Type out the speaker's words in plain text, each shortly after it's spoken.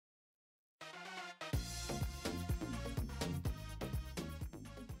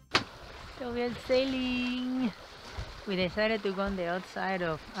So we are sailing. We decided to go on the outside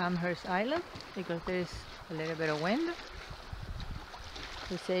of Amherst Island because there's a little bit of wind.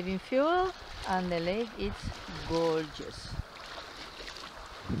 We're saving fuel and the lake is gorgeous.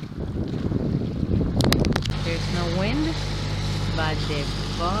 There's no wind, but the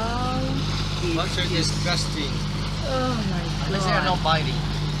bugs Bugs are disgusting. Oh my god. Unless they are not biting.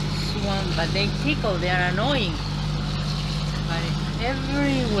 Swan, but they tickle, they are annoying. But it's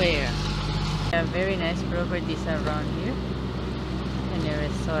everywhere. There are very nice properties around here. And never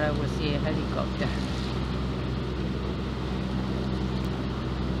thought I would see a helicopter.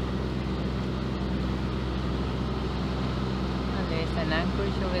 And there's an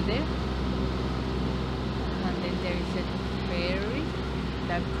anchorage over there. And then there is a ferry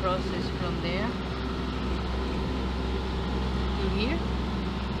that crosses from there to here.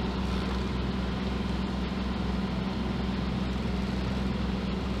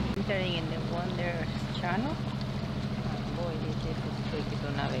 Entering in the Wonders Channel. Oh boy, this is tricky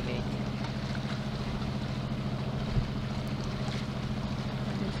to navigate.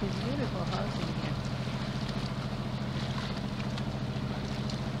 This is beautiful housing here.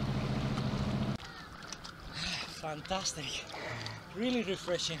 Fantastic. Really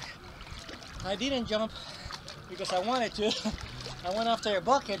refreshing. I didn't jump because I wanted to. I went after a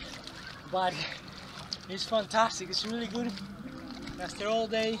bucket, but it's fantastic. It's really good. After all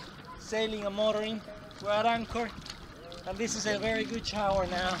day sailing and motoring, we're at anchor, and this is a very good shower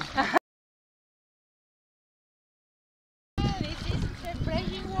now. This is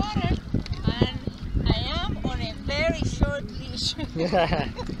refreshing water, and I am on a very short leash.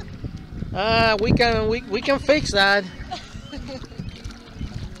 We can fix that.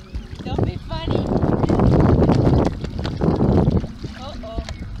 Don't be funny. Uh-oh.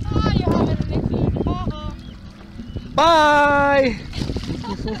 Ah, you have it in the clean. Uh-oh. Bye.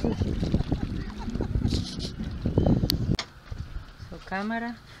 So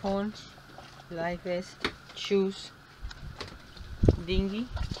camera, phone, life vest, shoes, dinghy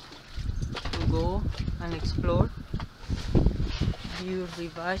to go and explore Vieux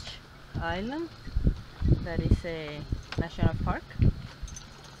Rivage Island. That is a national park.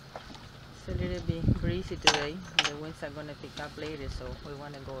 It's a little bit breezy today. The winds are going to pick up later, so we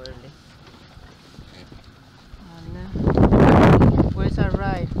want to go early. And where's our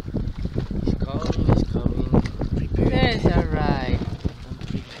ride? It's coming. Prepare. There's our ride.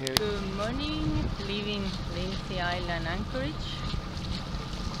 Prepare. Good morning, leaving Lindsay Island Anchorage.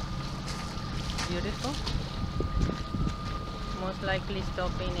 Beautiful. Most likely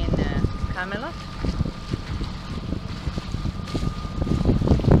stopping in Camelot.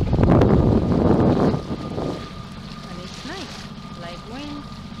 And it's nice. Light wind,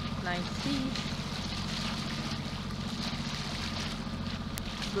 nice sea.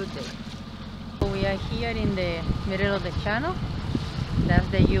 Good day. So we are here in the middle of the channel. That's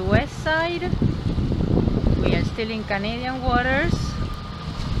the US side. We are still in Canadian waters,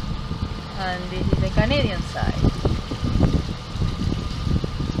 and this is the Canadian side.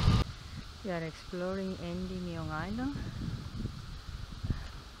 We are exploring Endymion Island.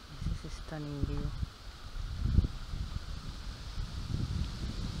 This is a stunning view.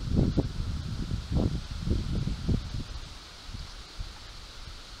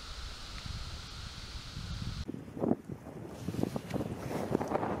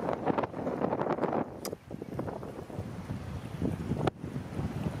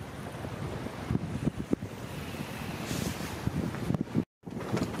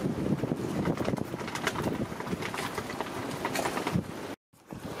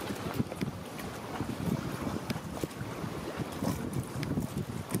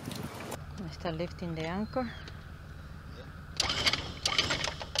 Start lifting the anchor.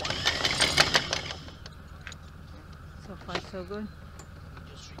 So far so good.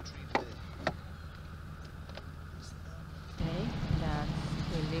 Okay,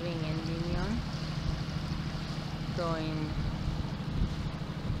 we're leaving Endymion, going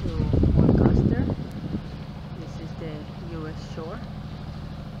to Worcester. This is the US shore,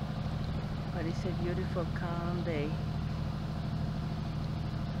 but it's a beautiful calm day.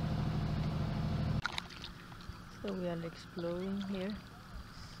 So we are exploring here.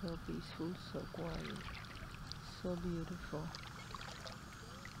 So peaceful, so quiet, so beautiful.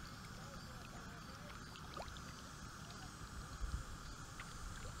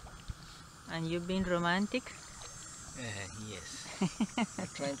 And you've been romantic? Yes. I'm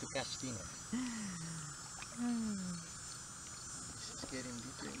trying to catch dinner. This is getting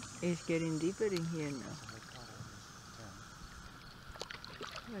deeper in here. It's getting deeper in here now.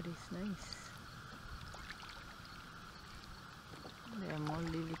 But it's nice. There are more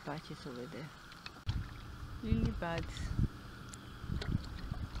lily patches over there. Lily pads.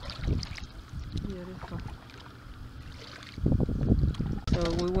 Beautiful. So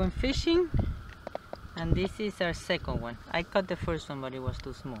we went fishing, and this is our second one. I caught the first one, but it was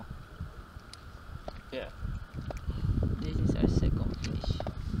too small. Yeah. This is our second fish.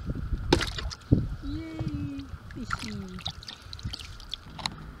 Yay! Fishy!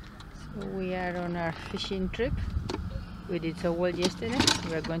 So we are on our fishing trip. We did so well yesterday.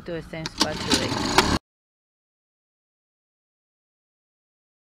 We are going to the same spot today.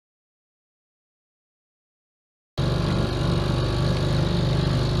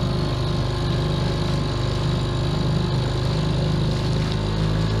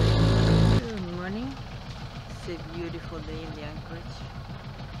 Good morning. It's a beautiful day in the anchorage,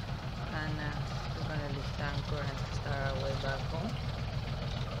 and we're gonna lift anchor and start our way back home.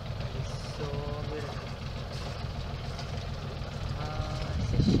 It's so beautiful.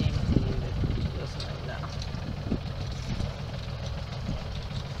 It's a shame to leave it just like that.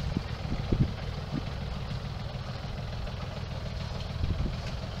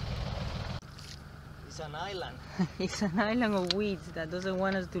 It's an island. It's an island of weeds that doesn't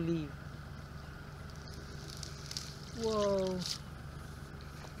want us to leave. Whoa.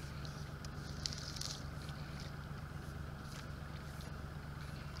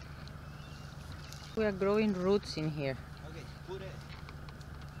 We are growing roots in here. Okay, put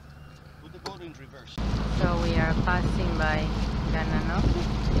the boat in reverse. So we are passing by Gananoque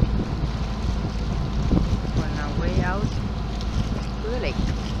on our way out to the lake.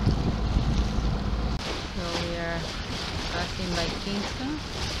 So we are passing by Kingston.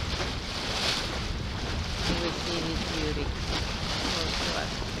 You will see this beauty close to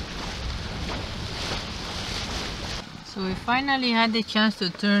us. So we finally had the chance to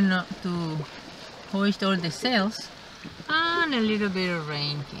to hoist all the sails, and a little bit of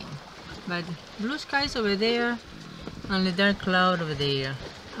rain came. But blue skies over there, and the dark cloud over there,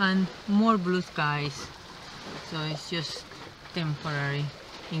 and more blue skies. So it's just temporary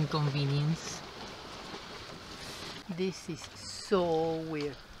inconvenience. This is so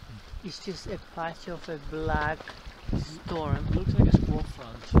weird. It's just a patch of a black storm. Looks like a squall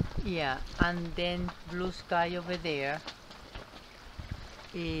front. Yeah, and then blue sky over there.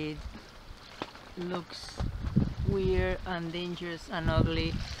 It looks weird and dangerous and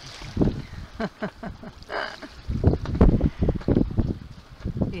ugly.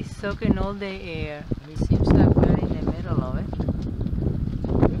 It's soaking all the air. It seems like we're in the middle of it.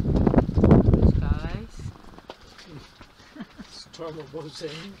 Blue skies. Storm of both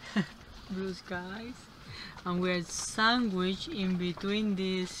Blue skies. And we're sandwiched in between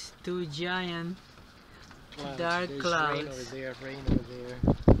these two giant dark There's clouds. rain over there, rain over there.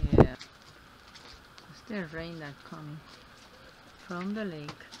 Yeah. It's the rain that coming from the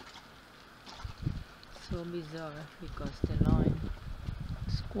lake. So bizarre because the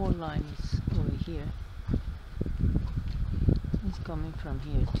squall line is over here. It's coming from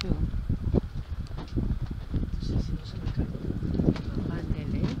here too. And the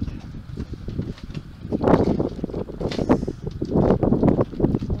lake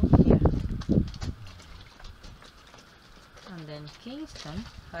over here. And then Kingston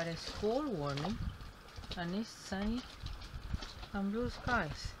had a squall warning, and it's sunny and blue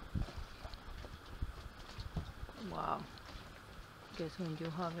skies. Wow. Guess when you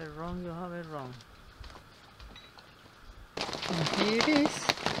have it wrong, you have it wrong. And here it is.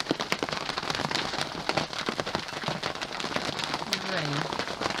 Rain.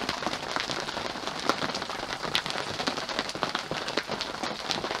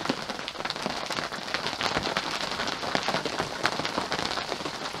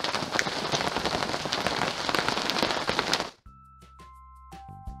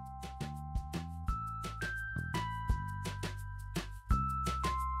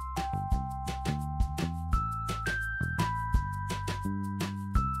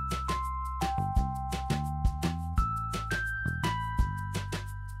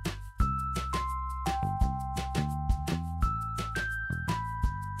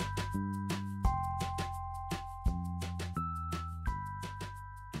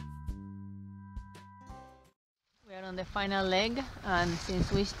 We are on the final leg, and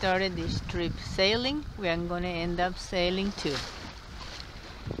since we started this trip sailing, we are going to end up sailing too.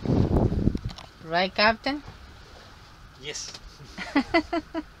 Right, Captain? Yes.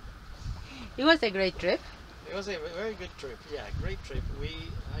 It was a great trip. It was a very good trip. Yeah, great trip. We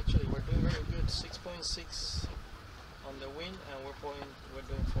actually were doing very good. 6.6 on the wind, and we're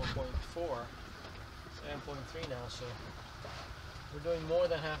doing 4.4, 7.3 now. So we're doing more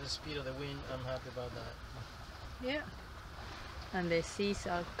than half the speed of the wind. I'm happy about that. Yeah. and the seas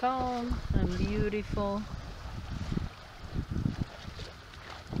are calm and beautiful.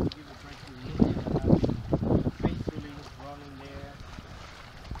 Give a break to the Indian, faithfully running there.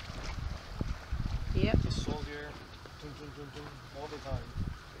 Yep. The soldier, tum, tum, tum, tum, all the time.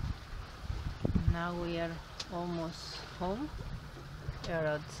 Now we are almost home. We are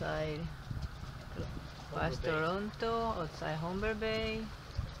outside West Bay. Toronto, outside Humber Bay.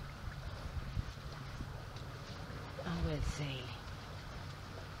 And we're safe.